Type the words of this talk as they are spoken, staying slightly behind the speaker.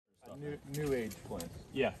New age flint.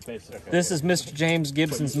 Yeah, basically. Okay. This is Mr. James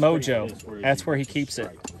Gibson's mojo. That's where he keeps it,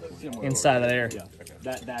 inside of there. Yeah,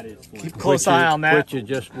 that is flint. Keep a close eye on that. Which is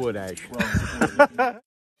just wood ash.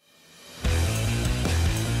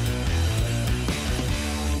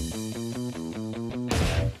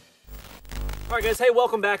 All right, guys. Hey,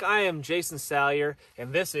 welcome back. I am Jason Salyer,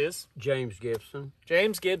 and this is James Gibson.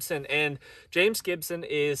 James Gibson, and James Gibson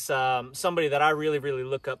is somebody that I really, really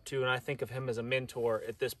look up to, and I think of him as a mentor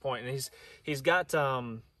at this point. And he's got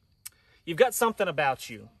you've got something about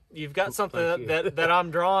you. You've got something that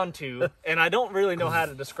I'm drawn to, and I don't really know how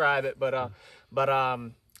to describe it, but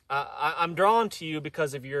I'm drawn to you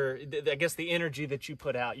because of your, I guess, the energy that you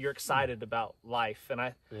put out. You're excited about life, and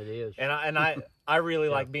it is, and I really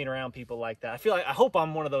like being around people like that. I hope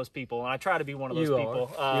I'm one of those people, and I try to be one of those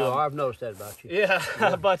people. You are. I've noticed that about you.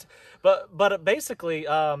 Yeah, but basically,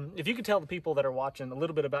 if you could tell the people that are watching a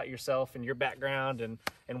little bit about yourself and your background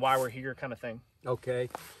and why we're here, kind of thing. Okay,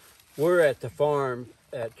 we're at the farm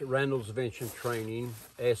at Randall's Invention Training,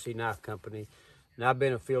 SE Knife Company. And I've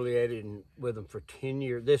been affiliated with them for 10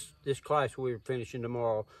 years. This class we're finishing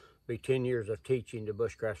tomorrow will be 10 years of teaching the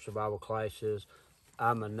bushcraft survival classes.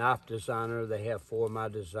 I'm a knife designer. They have 4 of my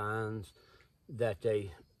designs that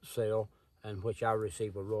they sell, and which I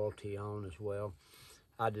receive a royalty on as well.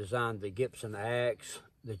 I designed the Gibson axe,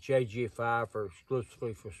 the JG5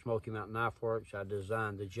 exclusively for Smoky Mountain Knife Works. I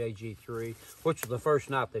designed the JG3, which was the first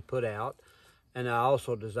knife they put out. And I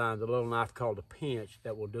also designed a little knife called a pinch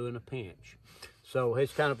that will do in a pinch. So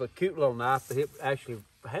it's kind of a cute little knife, but it actually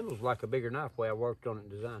handles like a bigger knife the way I worked on it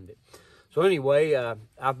and designed it. So anyway,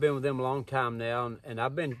 I've been with them a long time now, and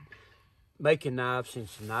I've been making knives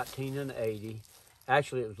since 1980.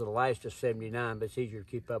 Actually, it was the last of 79, but it's easier to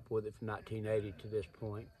keep up with it from 1980 to this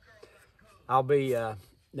point. I'll be,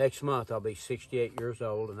 next month, I'll be 68 years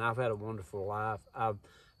old, and I've had a wonderful life. I'm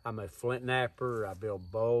a flint knapper, I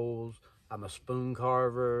build bowls, I'm a spoon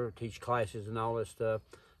carver, teach classes and all this stuff.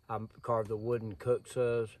 I carve the wooden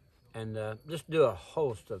cooksaws, and just do a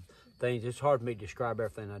host of things. It's hard for me to describe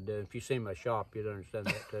everything I do. If you see my shop, you'd understand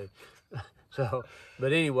that too. So,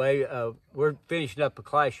 but anyway, we're finishing up a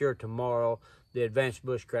class here tomorrow, the Advanced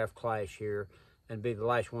Bushcraft class here, and be the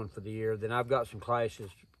last one for the year. Then I've got some classes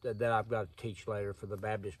that I've got to teach later for the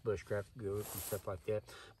Baptist Bushcraft group and stuff like that.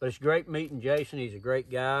 But it's great meeting Jason. He's a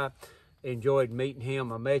great guy. Enjoyed meeting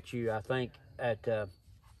him. I met you, I think, at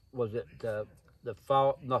was it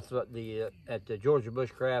at the Georgia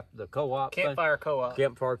Bushcraft, the co-op Campfire Co-op.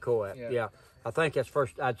 Campfire Co-op. Yeah. I think that's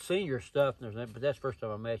first. I'd seen your stuff, but that's the first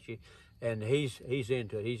time I met you. And he's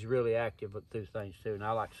into it. He's really active through things too, and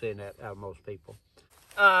I like seeing that out of most people.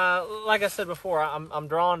 Like I said before, I'm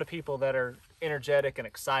drawn to people that are energetic and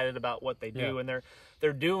excited about what they do, and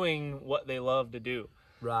they're doing what they love to do.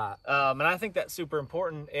 Right. And I think that's super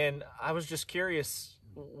important. And I was just curious,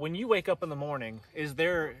 when you wake up in the morning,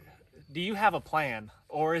 do you have a plan,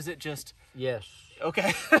 or is it just... Yes.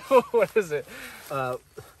 Okay. What is it?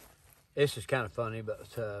 This is kind of funny, but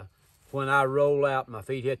when I roll out, my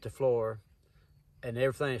feet hit the floor, and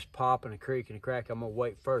everything's popping and creaking and cracking, I'm going to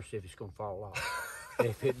wait first if it's going to fall off.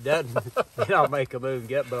 If it doesn't, then I'll make a move and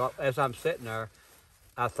get it. But as I'm sitting there,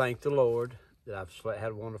 I thank the Lord that I've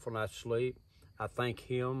had a wonderful night's sleep. I thank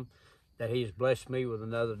Him that He's blessed me with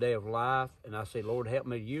another day of life. And I say, Lord, help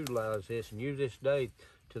me to utilize this and use this day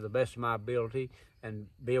to the best of my ability and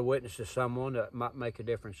be a witness to someone that might make a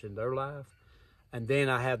difference in their life. And then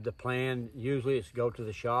I have the plan. Usually it's go to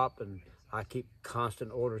the shop, and I keep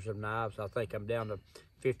constant orders of knives. I think I'm down to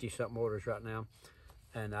 50-something orders right now.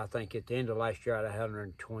 And I think at the end of last year I had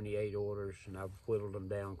 128 orders, and I've whittled them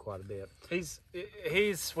down quite a bit.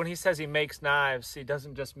 He's when he says he makes knives, he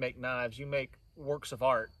doesn't just make knives. You make works of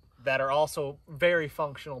art that are also very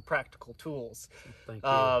functional, practical tools. Thank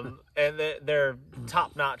you. And they're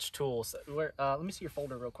top-notch tools. Let me see your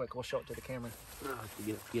folder real quick. We'll show it to the camera.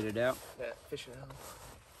 Get it out. Yeah, fish it out.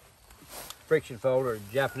 Friction folder,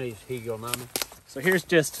 Japanese higonami. So here's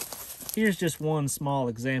just one small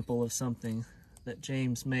example of something that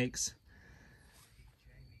James makes.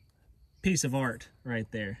 Piece of art right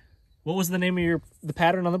there. What was the name of the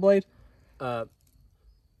pattern on the blade? What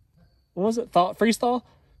was it? Freeze thaw?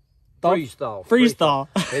 Freeze thaw. Freeze thaw.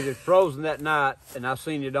 It was frozen that night, and I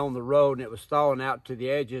seen it on the road, and it was thawing out to the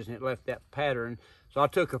edges, and it left that pattern. So I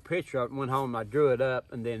took a picture of it, went home, I drew it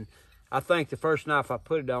up, and then I think the first knife I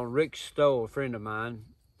put it on, Rick Stowe, a friend of mine,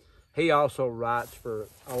 he also writes for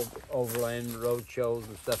overland road shows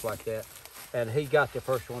and stuff like that, and he got the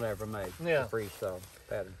first one I ever made, the freeze thaw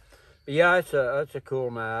pattern. But yeah, it's a cool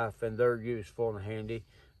knife, and they're useful and handy.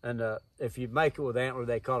 And if you make it with antler,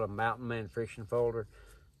 they call it a mountain man friction folder.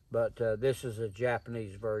 But this is a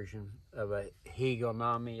Japanese version of a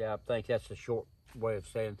higonami. I think that's a short way of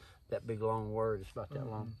saying that big long word. It's about that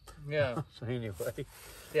long. Yeah. So anyway.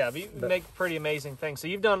 Yeah, but you make pretty amazing things. So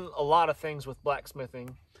you've done a lot of things with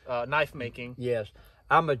blacksmithing, knife making. Yes.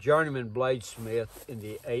 I'm a journeyman bladesmith in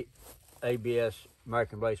the ABS,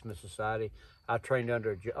 American Bladesmith Society. I trained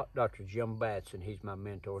under Dr. Jim Batson. He's my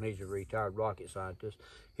mentor, and he's a retired rocket scientist.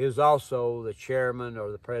 He was also the chairman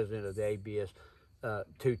or the president of the ABS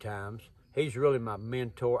 2 times. He's really my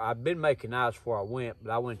mentor. I've been making knives before I went,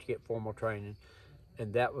 but I went to get formal training,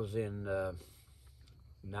 and that was in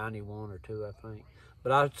 91 or 2, I think.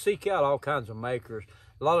 But I seek out all kinds of makers.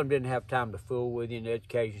 A lot of them didn't have time to fool with you, and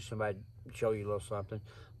education somebody show you a little something.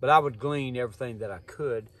 But I would glean everything that I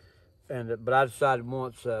could. But I decided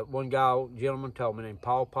once, one gentleman told me named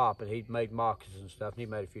Paul Poppin, he'd made moccasins and stuff, and he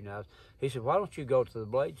made a few knives. He said, why don't you go to the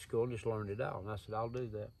blade school and just learn it out? And I said, I'll do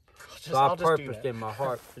that. So I purposed in my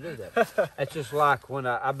heart to do that. It's just like when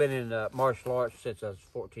I've been in martial arts since I was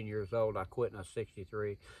 14 years old. I quit when I was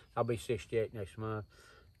 63. I'll be 68 next month.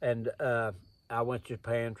 And I went to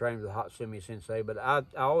Japan, trained with Hatsumi Sensei, but I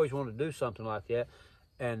always wanted to do something like that.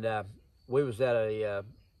 And we was at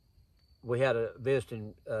we had a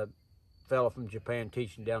visiting fellow from Japan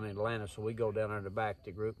teaching down in Atlanta, so we go down there in the back,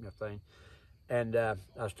 the group and everything. And I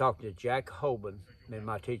was talking to Jack Hoban, and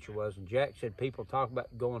my teacher was, and Jack said, people talk about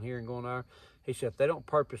going here and going there. He said, if they don't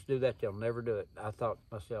purpose do that, they'll never do it. I thought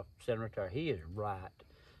to myself, Senator, he is right.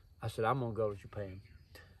 I said, I'm going to go to Japan.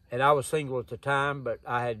 And I was single at the time, but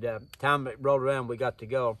I had, time that rolled around, we got to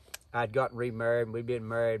go. I had gotten remarried, and we'd been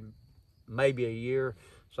married maybe a year,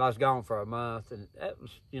 so I was gone for a month. And that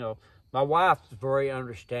was, you know, my wife's very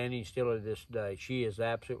understanding still to this day. She is the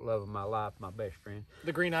absolute love of my life, my best friend.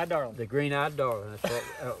 The green-eyed darling. The green-eyed darling, that's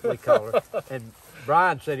what we call her. And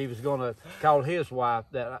Brian said he was going to call his wife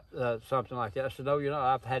that something like that. I said, no, you know,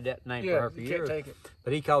 I've had that name for her for years. Can't take it.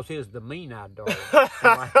 But he calls his the mean-eyed darling.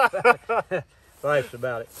 Laughs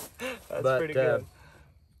about it. That's pretty good.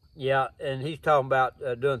 Yeah, and he's talking about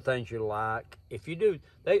doing things you like. If you do,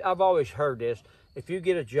 I've always heard this, if you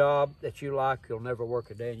get a job that you like, you'll never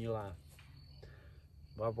work a day in your life.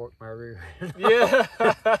 Well, I've worked my rear. Yeah.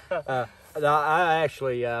 I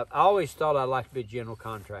actually, I always thought I'd like to be a general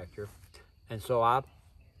contractor. And so I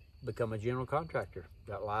become a general contractor.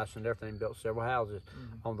 Got licensed and everything, built several houses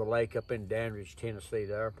on the lake up in Dandridge, Tennessee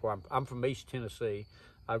there. I'm from East Tennessee.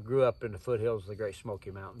 I grew up in the foothills of the Great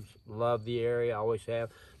Smoky Mountains. Love the area, I always have.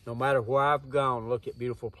 No matter where I've gone, looked at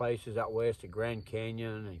beautiful places out west, the Grand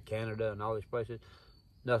Canyon and Canada and all these places,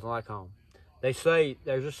 nothing like home. They say,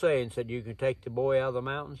 there's a saying said you can take the boy out of the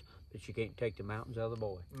mountains, but you can't take the mountains out of the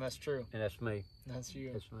boy. And that's true. And that's me. That's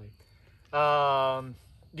you. That's me.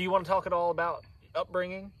 Do you want to talk at all about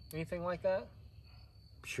upbringing, anything like that?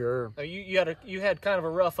 Sure. You had kind of a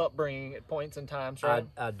rough upbringing at points and times, right?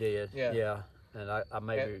 I did. Yeah. And I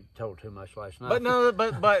maybe told too much last night. But no,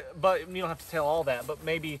 but you don't have to tell all that. But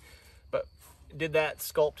did that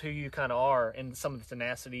sculpt who you kind of are and some of the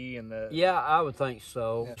tenacity and the? Yeah, I would think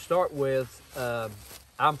so. Yeah. Start with,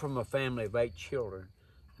 I'm from a family of 8 children.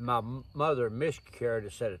 My mother miscarried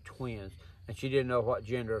a set of twins, and she didn't know what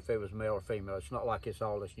gender, if it was male or female. It's not like it's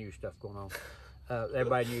all this new stuff going on.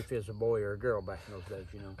 Everybody knew if it was a boy or a girl back in those days,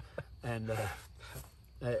 you know. And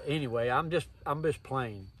anyway, I'm just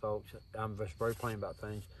plain, folks. I'm just very plain about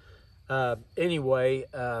things. Anyway,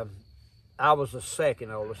 I was the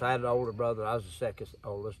second oldest. I had an older brother. I was the second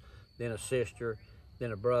oldest. Then a sister,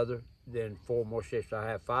 then a brother, then 4 more sisters. I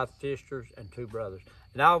have 5 sisters and 2 brothers.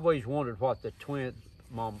 And I always wondered what the twin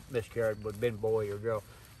mom miscarried would have been, boy or girl.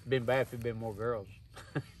 It'd been bad if it'd been more girls.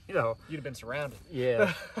 You know. You'd have been surrounded.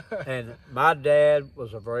 Yeah. And my dad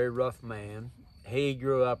was a very rough man. He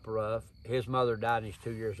grew up rough. His mother died when he was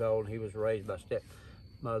 2 years old, and he was raised by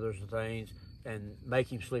stepmothers and things, and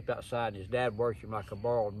make him sleep outside. And his dad worked him like a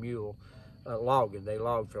borrowed mule, logging. They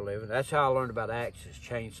logged for a living. That's how I learned about axes,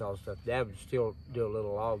 chainsaws, stuff. Dad would still do a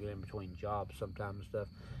little logging in between jobs sometimes and stuff.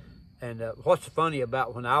 And what's funny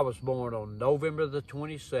about when I was born on November the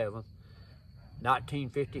 27th,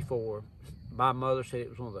 1954, my mother said it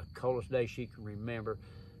was one of the coldest days she can remember,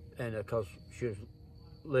 and because she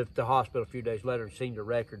lived at the hospital a few days later and seen the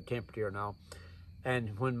record temperature and all.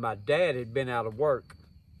 And when my dad had been out of work,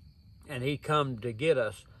 and he come to get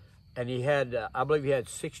us, and he had, I believe he had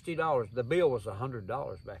 $60. The bill was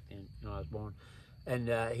 $100 back then when I was born. And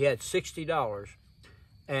he had $60,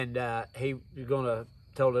 and he was going to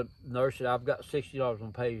tell the nurse that I've got $60 I'm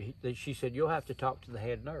going to pay you. She said, you'll have to talk to the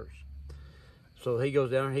head nurse. So he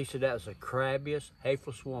goes down and he said that was the crabbiest,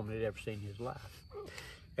 hatefulest woman he'd ever seen in his life.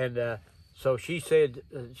 And so she said,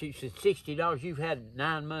 $60, you've had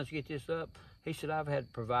 9 months to get this up? He said, I've had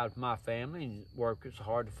to provide for my family, and work was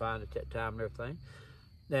hard to find at that time and everything.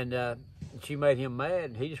 And she made him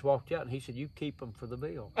mad, and he just walked out, and he said, you keep them for the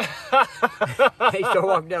bill. He started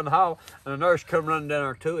walking down the hall, and a nurse come running down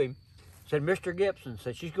there to him, said, Mr. Gibson,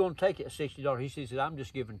 said, she's going to take it at $60. He said, I'm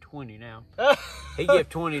just giving $20 now. He gave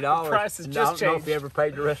 $20. Price has and just I don't know if he ever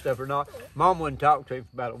paid the rest of it or not. Mom wouldn't talk to him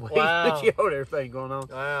for about a week. Wow. She owed everything going on.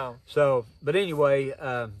 Wow. So, but anyway,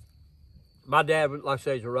 my dad, like I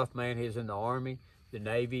say, is a rough man. He was in the Army, the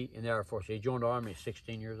Navy, and the Air Force. He joined the Army at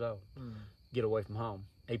 16 years old. Get away from home.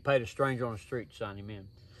 He paid a stranger on the street to sign him in.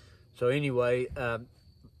 So anyway,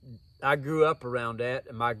 I grew up around that,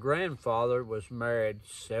 and my grandfather was married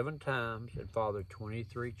 7 times and fathered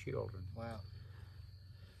 23 children. Wow.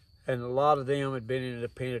 And a lot of them had been in the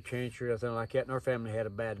penitentiary or something like that, and our family had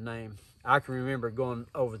a bad name. I can remember going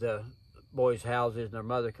over the boys' houses, and their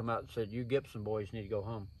mother come out and said, you Gibson boys need to go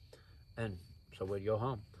home. And so we'd go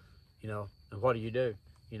home, you know, and what do you do,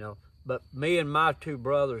 you know? But me and my 2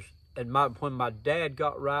 brothers, and when my dad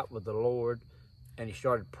got right with the Lord, and he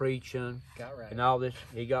started preaching and all this,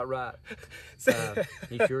 he got right.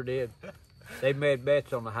 He sure did. They made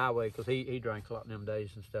bets on the highway, because he drank a lot in them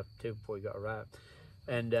days and stuff too before he got right.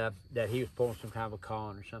 And that he was pulling some kind of a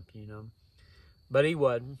con or something, you know. But he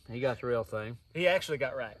wasn't. He got the real thing. He actually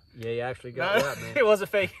got right. Yeah, he actually got right, man. He wasn't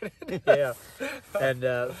faking it. Yeah. And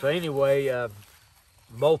so anyway,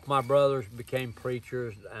 both my brothers became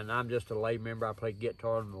preachers, and I'm just a lay member. I play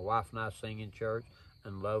guitar, and my wife and I sing in church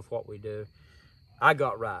and love what we do. I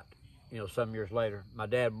got right, you know, some years later. My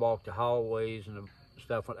dad walked the hallways and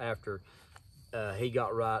stuff after he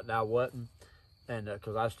got right, and I wasn't. And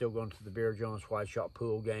because I was still going to the Beer Jones White Shot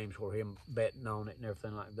pool games where him betting on it and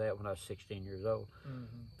everything like that when I was 16 years old.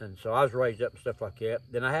 And so I was raised up and stuff like that.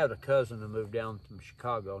 Then I had a cousin who moved down from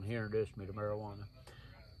Chicago, and he introduced me to marijuana.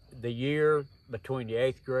 The year between the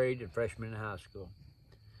 8th grade and freshman in high school.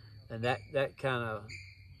 And that kind of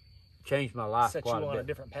changed my life Set quite you a on bit. a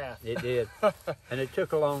different path. It did. And it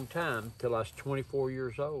took a long time till I was 24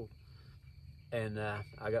 years old. And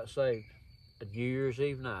I got saved a New Year's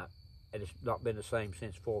Eve night. And it's not been the same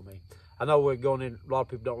since for me. I know we're going in, a lot of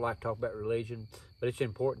people don't like to talk about religion, but it's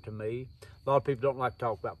important to me. A lot of people don't like to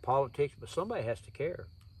talk about politics, but somebody has to care.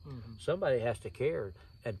 Somebody has to care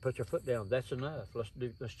and put your foot down. That's enough.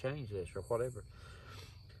 Let's change this or whatever.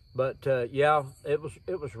 But yeah, it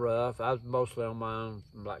was rough. I was mostly on my own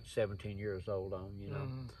from like 17 years old on, you know,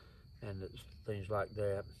 and it's things like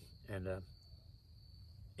that. And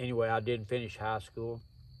anyway, I didn't finish high school.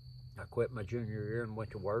 I quit my junior year and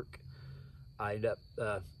went to work. I ended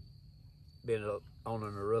up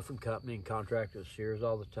owning a roofing company and contractor with Sears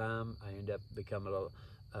all the time. I ended up becoming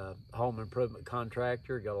a home improvement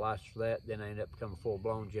contractor, got a license for that. Then I ended up becoming a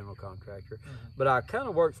full-blown general contractor. But I kind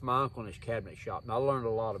of worked for my uncle in his cabinet shop, and I learned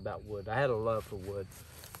a lot about wood. I had a love for wood,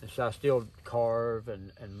 and so I still carve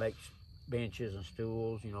and make benches and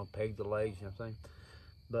stools, you know, peg the legs and everything.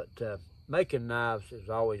 But making knives has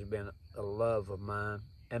always been a love of mine,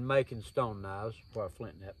 and making stone knives before I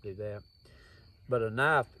flint and have to do that. But a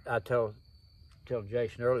knife, I tell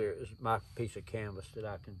Jason earlier, is my piece of canvas that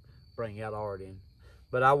I can bring out art in.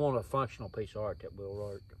 But I want a functional piece of art that will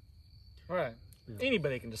work. Right. Yeah.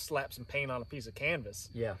 Anybody can just slap some paint on a piece of canvas.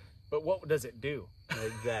 Yeah. But what does it do?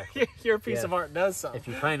 Exactly. Your piece of art does something. If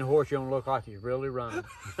you paint a horse, you don't look like he's really running.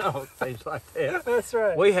 You know, things like that. That's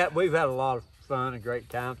right. We've had a lot of fun and great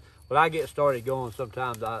times. When I get started going,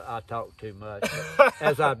 sometimes I talk too much. But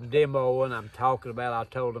as I'm demoing, I'm talking about, I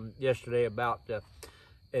told them yesterday about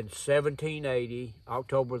in 1780,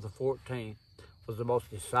 October the 14th, was the most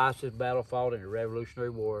decisive battle fought in the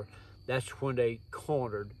Revolutionary War. That's when they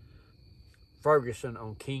cornered Ferguson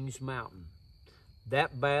on Kings Mountain.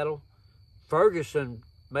 That battle, Ferguson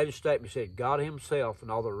made a statement, said, God himself and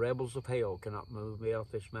all the rebels of hell cannot move me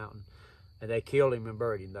off this mountain. And they killed him and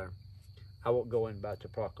buried him there. I won't go in about the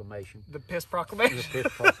proclamation. The piss proclamation? The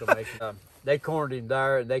piss proclamation. They cornered him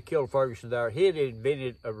there, and they killed Ferguson there. He had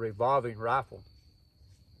invented a revolving rifle.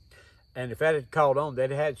 And if that had caught on, they'd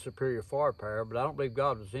had superior firepower, but I don't believe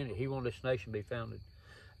God was in it. He wanted this nation to be founded.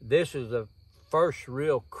 This is the first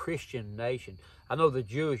real Christian nation. I know the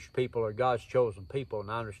Jewish people are God's chosen people, and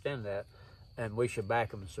I understand that, and we should back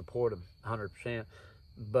them and support them 100%.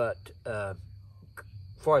 But as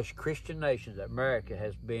far as Christian nations, America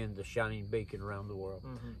has been the shining beacon around the world.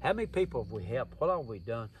 How many people have we helped? What have we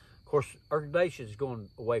done? Of course, our nation is going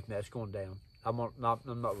away from that. It's going down. I'm not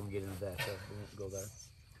going to get into that, so we won't go there.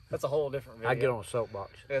 That's a whole different video. I get on a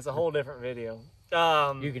soapbox. It's a whole different video.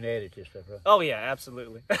 You can edit this stuff, right? Oh, yeah,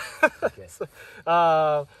 absolutely. Okay.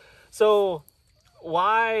 So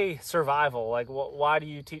why survival? Like, why do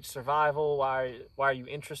you teach survival? Why are you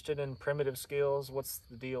interested in primitive skills? What's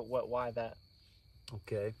the deal? Why that?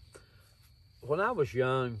 Okay. When I was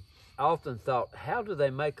young, I often thought, how do they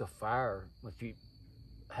make a fire?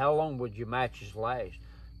 How long would your matches last?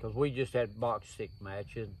 Because we just had box stick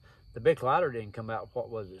matches. The Bic lighter didn't come out, what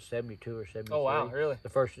was it, 72 or 73? Oh, wow, really? The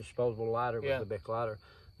first disposable lighter was the Bic lighter.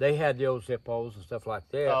 They had the old Zippos and stuff like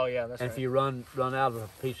that. Oh, yeah, that's right. And if you run out of a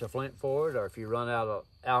piece of flint for it, or if you run out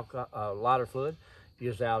of lighter fluid,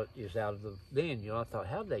 you're out of the bin. I thought,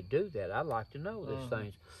 how do they do that? I'd like to know these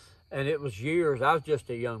things. And it was years. I was just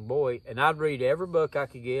a young boy, and I'd read every book I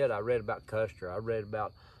could get. I read about Custer. I read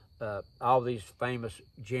about all these famous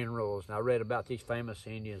generals, and I read about these famous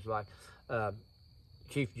Indians like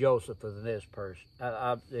Chief Joseph of the Nez Perce.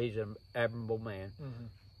 He's an admirable man,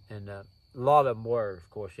 and a lot of them were, of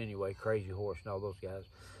course, anyway, Crazy Horse and all those guys.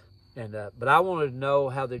 And but I wanted to know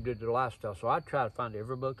how they did their lifestyle, so I tried to find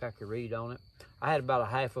every book I could read on it. I had about a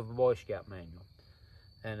half of a Boy Scout manual,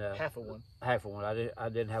 and half of one. Half of one. I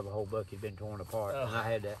didn't have a whole book; it'd been torn apart, and I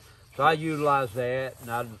had that. So I utilized that, and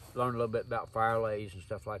I learned a little bit about fire lays and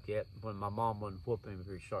stuff like that when my mom wasn't whooping me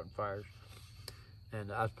for starting fires. And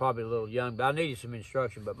I was probably a little young, but I needed some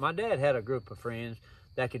instruction. But my dad had a group of friends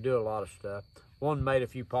that could do a lot of stuff. One made a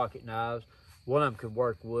few pocket knives. One of them could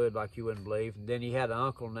work wood like you wouldn't believe. And then he had an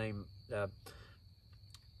uncle named, I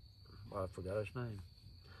forgot his name.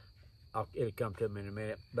 It'll come to me in a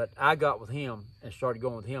minute. But I got with him and started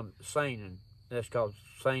going with him seining. That's called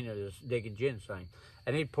seining, is digging ginseng.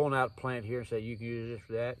 And he'd point out a plant here and say, you can use this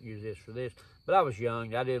for that, use this for this. But I was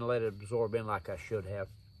young. I didn't let it absorb in like I should have.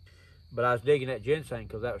 But I was digging that ginseng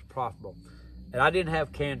because that was profitable. And I didn't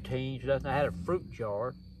have canteens, nothing. I had a fruit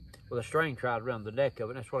jar with a string tied around the neck of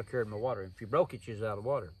it, and that's what I carried my water in. If you broke it, you was out of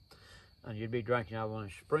water. And you'd be drinking out of one of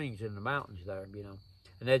the springs in the mountains there,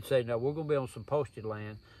 And they'd say, no, we're going to be on some posted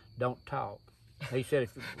land. Don't talk. He said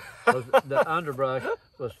the underbrush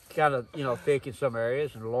was kind of, thick in some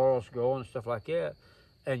areas, and laurels growing and stuff like that.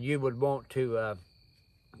 And you would want to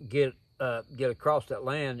get across that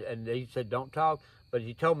land, and he said, don't talk. But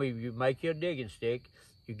he told me, you make you a digging stick,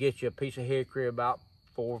 you get you a piece of hickory about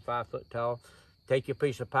 4 or 5 foot tall, take your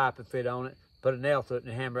piece of pipe and fit on it, put a nail through it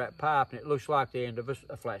and hammer that pipe, and it looks like the end of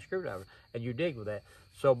a flat screwdriver, and you dig with that.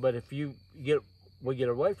 So, but if we get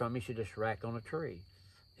away from him, he said, just rack on a tree.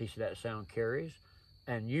 He said, that sound carries,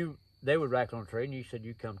 and they would rack on a tree, and you said,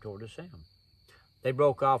 you come toward the sound. They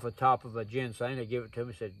broke off the top of a ginseng. They give it to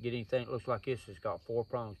me, said, get anything that looks like this. It's got 4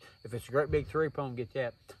 prongs. If it's a great big 3-prong, get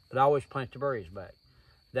that. But I always plant the berries back.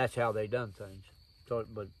 That's how they done things. So,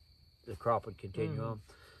 but the crop would continue on.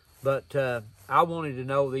 But I wanted to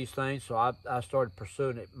know these things, so I started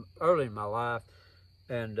pursuing it early in my life.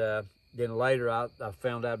 And then later I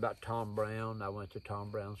found out about Tom Brown. I went to Tom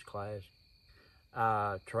Brown's class.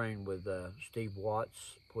 I trained with Steve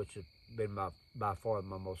Watts, which has been by far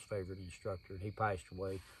my most favorite instructor. He passed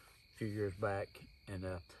away a few years back. And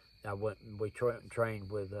we trained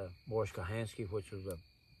with Boris Kohansky, which was a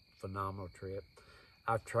phenomenal trip.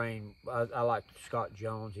 I've trained, I like Scott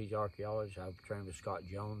Jones, he's an archaeologist. I've trained with Scott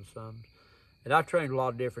Jones some. And I've trained a lot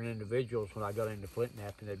of different individuals. When I got into flint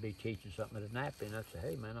napping, they'd be teaching something at a napping. I'd say,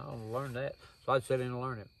 hey man, I want to learn that. So I'd sit in and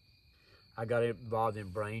learn it. I got involved in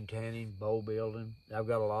brain tanning, bow building. I've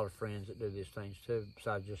got a lot of friends that do these things too,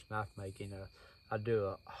 besides just knife making. I do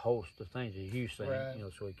a host of things, as you seen,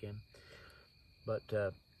 this weekend. But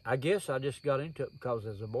I guess I just got into it because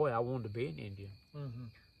as a boy, I wanted to be an Indian.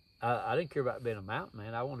 I didn't care about being a mountain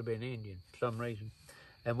man. I wanted to be an Indian for some reason.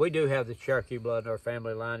 And we do have the Cherokee blood in our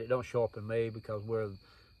family line. It don't show up in me because we're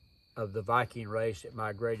of the Viking race that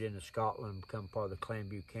migrated into Scotland and become part of the Clan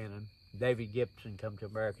Buchanan. David Gibson come to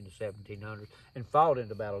America in the 1700s and fought in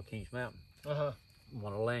the Battle of Kings Mountain.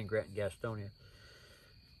 Won a land grant in Gastonia.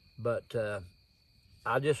 But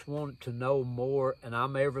I just want to know more, and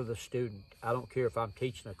I'm ever the student. I don't care if I'm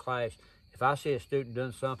teaching a class. If I see a student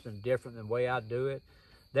doing something different than the way I do it,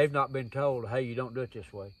 they've not been told, hey, you don't do it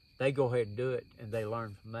this way. They go ahead and do it, and they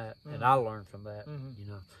learn from that, and I learn from that,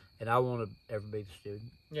 And I want to ever be the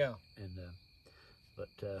student. Yeah. And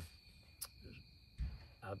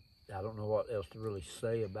I don't know what else to really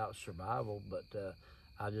say about survival, but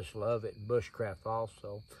I just love it. And bushcraft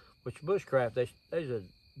also, which bushcraft, there's a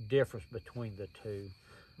difference between the two.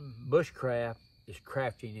 Bushcraft is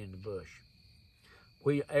crafting in the bush.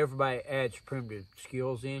 Everybody adds primitive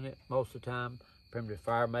skills in it most of the time. Primitive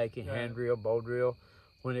fire making, hand drill, bow drill,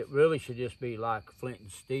 when it really should just be like flint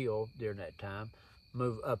and steel during that time,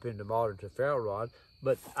 move up into modern to ferro rod.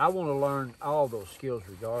 But I want to learn all those skills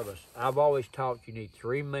regardless. I've always taught you need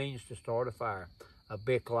 3 means to start a fire: a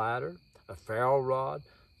Bic lighter, a ferro rod, or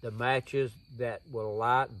a flint. the matches that will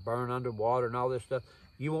light and burn underwater and all this stuff.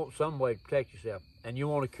 You want some way to protect yourself. And you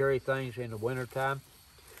want to carry things in the wintertime,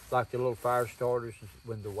 like the little fire starters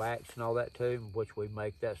with the wax and all that too, which we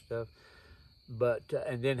make that stuff. But,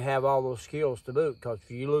 and then have all those skills to boot, because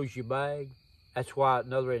if you lose your bag, that's why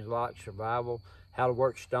another reason like survival, how to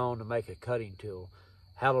work stone to make a cutting tool,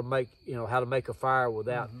 how to make, how to make a fire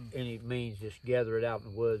without any means, just gather it out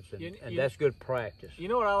in the woods, and that's good practice. You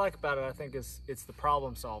know what I like about it, I think, is it's the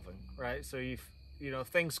problem solving, right? So if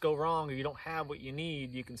things go wrong or you don't have what you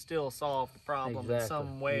need, you can still solve the problem in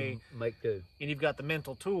some way. Make do. And you've got the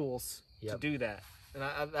mental tools to do that.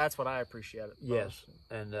 And that's what I appreciate it most. Yes,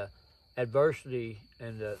 and adversity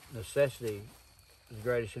and necessity is the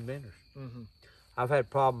greatest inventors. I've had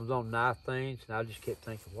problems on knife things, and I just kept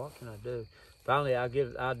thinking, what can I do? Finally, I get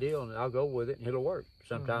an idea, and I'll go with it, and it'll work.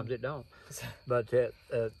 Sometimes it don't. But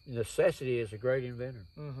necessity is a great inventor.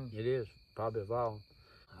 It is, probably of all.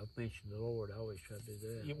 I've mentioned the Lord. I always try to do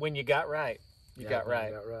that. When you got right, you got right.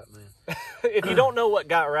 You got right, man. If you don't know what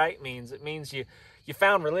got right means, it means you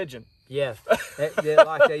found religion. Yes.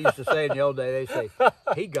 Like they used to say in the old day, they say,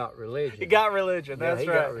 he got religion. He got religion, that's right. He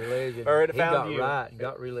got religion. Or it he found got you. right and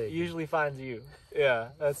got religion. It usually finds you. Yeah,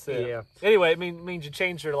 that's it. Yeah. Anyway, it means you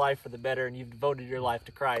changed your life for the better, and you've devoted your life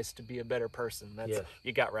to Christ to be a better person. That's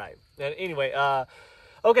You got right. And anyway,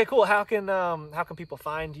 okay, cool. How can people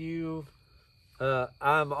find you?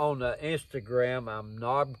 I'm on Instagram. I'm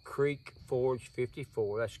Knob Creek Forge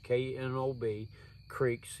 54. That's Knob Creek,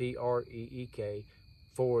 Creek,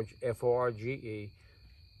 Forge, Forge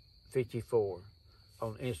 54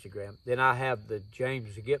 on Instagram. Then I have the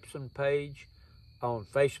James Gibson page on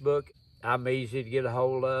Facebook. I'm easy to get a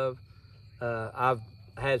hold of. I've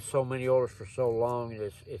had so many orders for so long.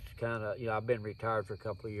 It's kind of, I've been retired for a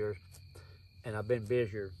couple of years, and I've been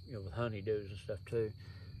busier, with honeydews and stuff too.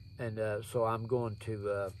 And so I'm going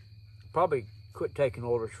to probably quit taking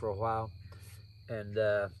orders for a while and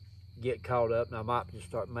get caught up. And I might just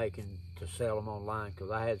start making to sell them online,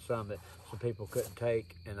 because I had some that some people couldn't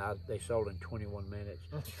take, and they sold in 21 minutes.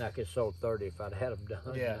 I could have sold 30 if I'd had them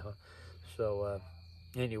done. Yeah. So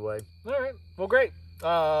anyway. All right. Well, great.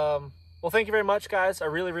 Well, thank you very much, guys. I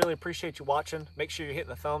really, really appreciate you watching. Make sure you're hitting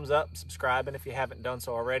the thumbs up, subscribing if you haven't done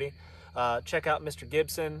so already. Check out Mr.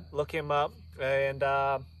 Gibson. Look him up. And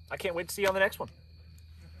I can't wait to see you on the next one.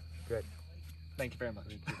 Great. Thank you very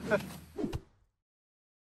much.